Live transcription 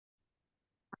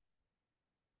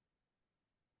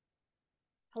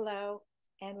Hello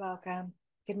and welcome.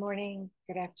 Good morning,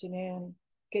 good afternoon,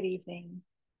 good evening,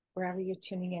 wherever you're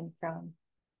tuning in from.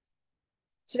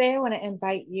 Today, I want to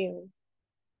invite you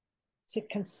to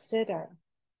consider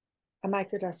a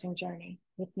microdosing journey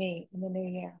with me in the new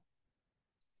year.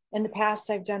 In the past,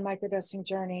 I've done microdosing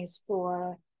journeys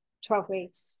for 12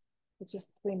 weeks, which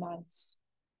is 3 months.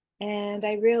 And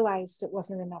I realized it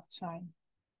wasn't enough time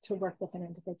to work with an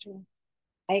individual.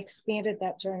 I expanded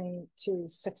that journey to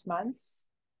 6 months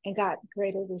and got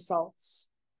greater results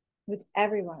with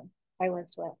everyone I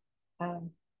worked with.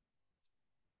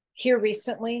 Here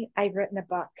recently, I've written a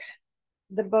book.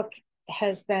 The book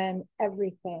has been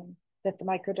everything that the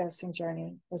microdosing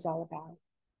journey was all about.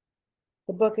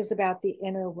 The book is about the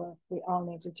inner work we all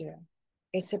need to do.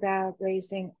 It's about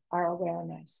raising our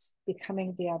awareness,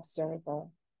 becoming the observer.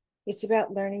 It's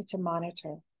about learning to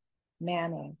monitor,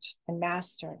 manage, and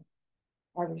master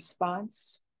our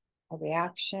response, our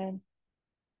reaction,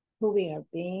 who we are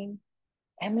being,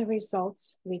 and the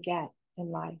results we get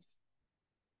in life.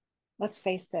 Let's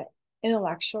face it,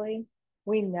 intellectually,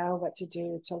 we know what to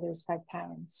do to lose 5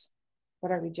 pounds. But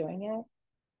are we doing it?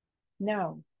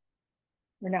 No,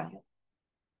 we're not.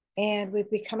 And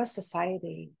we've become a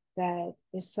society that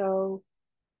is so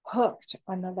hooked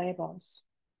on the labels,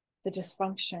 the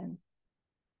dysfunction,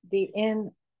 the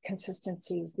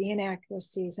inconsistencies, the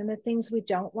inaccuracies, and the things we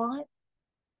don't want,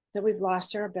 that we've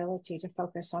lost our ability to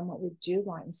focus on what we do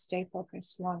want and stay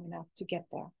focused long enough to get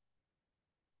there.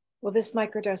 Well, this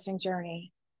microdosing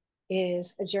journey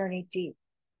is a journey deep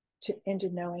into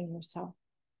knowing yourself,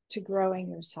 to growing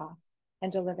yourself,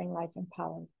 and to living life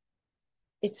empowered.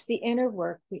 It's the inner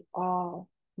work we all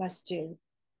must do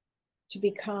to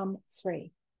become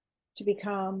free, to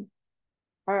become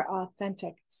our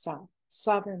authentic self,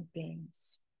 sovereign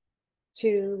beings,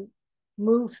 to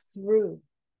move through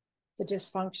the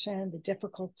dysfunction, the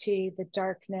difficulty, the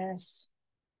darkness,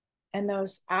 and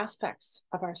those aspects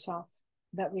of ourself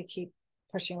that we keep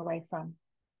pushing away from,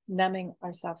 numbing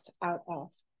ourselves out of.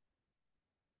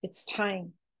 It's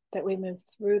time that we move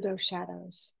through those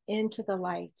shadows into the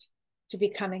light to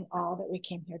becoming all that we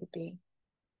came here to be.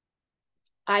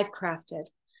 I've crafted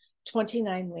a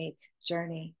 29-week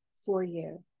journey for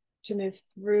you to move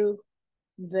through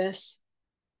this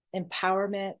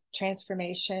empowerment,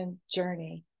 transformation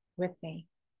journey with me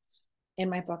in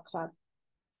my book club.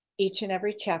 Each and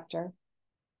every chapter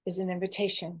is an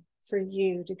invitation for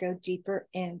you to go deeper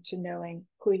into knowing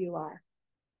who you are,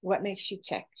 what makes you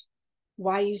tick,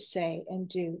 why you say and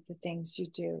do the things you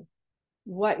do,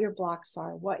 what your blocks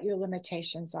are, what your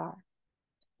limitations are.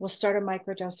 We'll start a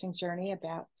microdosing journey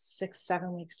about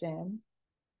 6-7 weeks in,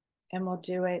 and we'll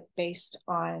do it based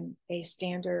on a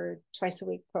standard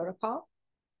twice-a-week protocol.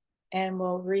 And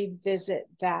we'll revisit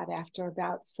that after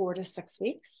about 4 to 6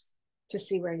 weeks to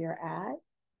see where you're at.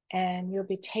 And you'll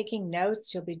be taking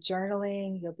notes, you'll be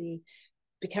journaling, you'll be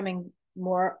becoming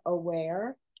more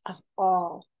aware of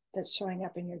all that's showing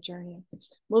up in your journey.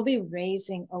 We'll be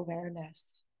raising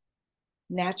awareness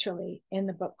naturally in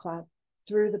the book club,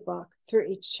 through the book, through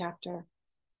each chapter.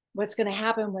 What's going to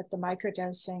happen with the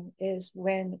microdosing is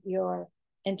when you're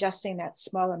ingesting that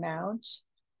small amount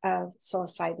of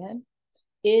psilocybin,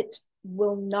 it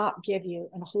will not give you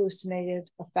an hallucinated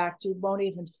effect. You won't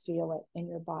even feel it in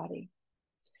your body.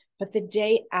 But the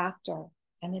day after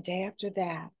and the day after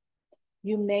that,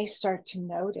 you may start to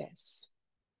notice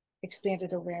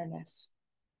expanded awareness.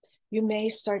 You may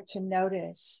start to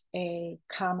notice a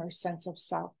calmer sense of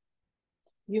self.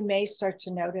 You may start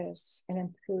to notice an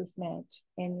improvement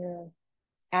in your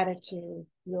attitude,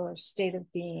 your state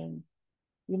of being.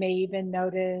 You may even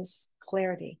notice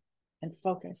clarity and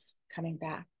focus coming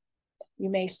back.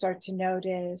 You may start to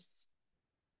notice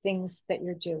things that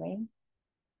you're doing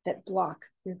that block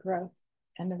your growth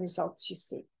and the results you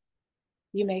seek.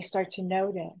 You may start to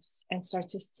notice and start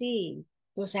to see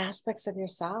those aspects of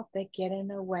yourself that get in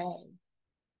the way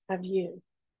of you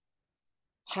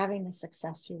having the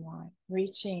success you want,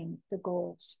 reaching the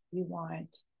goals you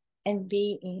want, and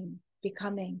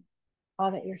becoming all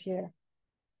that you're here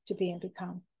to be and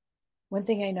become. One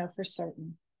thing I know for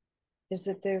certain is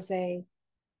that there's a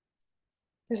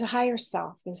higher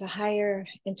self, there's a higher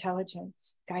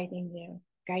intelligence guiding you,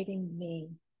 guiding me.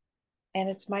 And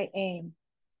it's my aim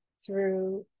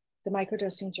through the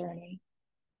microdosing journey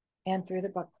and through the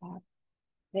book club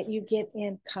that you get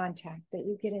in contact, that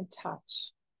you get in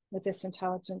touch with this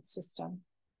intelligent system,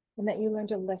 and that you learn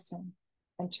to listen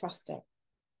and trust it,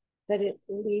 that it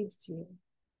leads you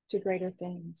to greater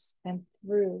things and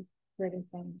through greater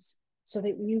things so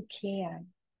that you can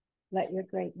let your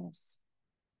greatness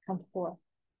come forth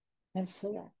and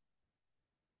soar.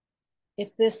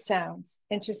 If this sounds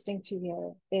interesting to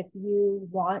you, if you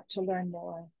want to learn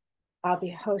more, I'll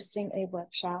be hosting a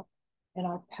workshop, and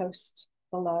I'll post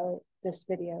below this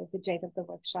video the date of the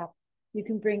workshop. You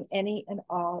can bring any and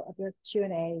all of your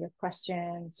Q&A, your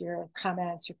questions, your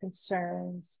comments, your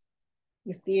concerns,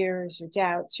 your fears, your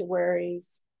doubts, your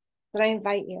worries. But I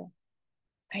invite you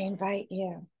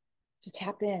to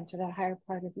tap into that higher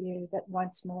part of you that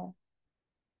wants more,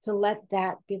 to let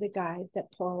that be the guide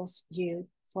that pulls you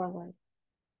forward.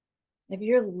 If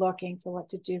you're looking for what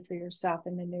to do for yourself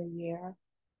in the new year,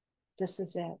 this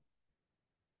is it.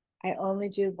 I only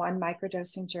do one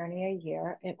microdosing journey a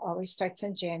year. It always starts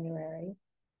in January.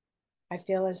 I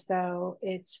feel as though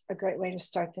it's a great way to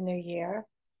start the new year.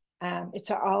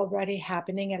 It's already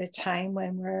happening at a time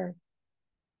when we're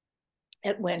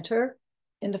at winter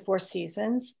in the 4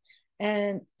 seasons.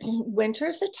 And winter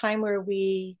is a time where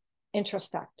we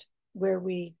introspect, where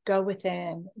we go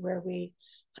within, where we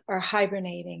are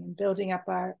hibernating and building up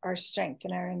our strength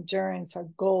and our endurance, our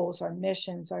goals, our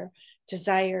missions, our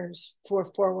desires for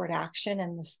forward action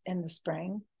in the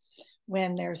spring,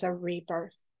 when there's a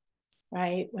rebirth,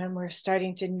 right? When we're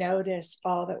starting to notice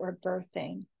all that we're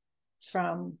birthing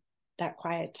from that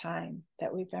quiet time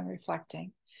that we've been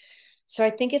reflecting. So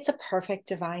I think it's a perfect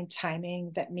divine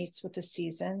timing that meets with the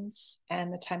seasons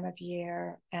and the time of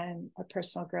year and our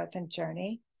personal growth and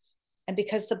journey. And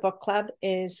because the book club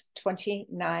is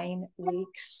 29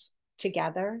 weeks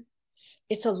together,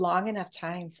 it's a long enough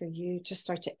time for you to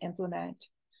start to implement.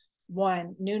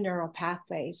 One, new neural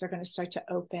pathways are going to start to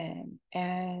open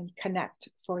and connect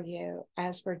for you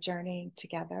as we're journeying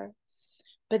together.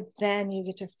 But then you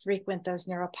get to frequent those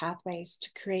neural pathways to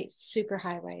create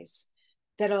superhighways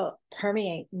that'll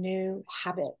permeate new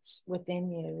habits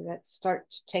within you that start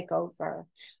to take over.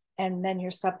 And then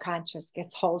your subconscious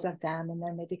gets hold of them, and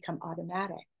then they become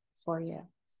automatic for you.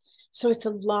 So it's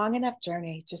a long enough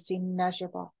journey to see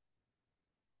measurable,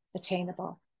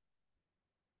 attainable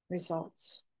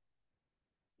results.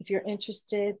 If you're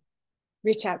interested,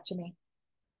 reach out to me.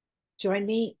 Join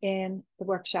me in the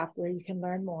workshop where you can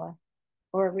learn more,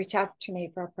 or reach out to me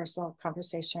for a personal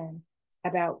conversation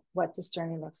about what this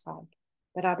journey looks like.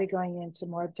 But I'll be going into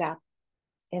more depth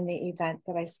in the event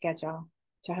that I schedule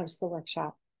to host the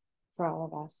workshop for all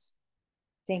of us.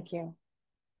 Thank you.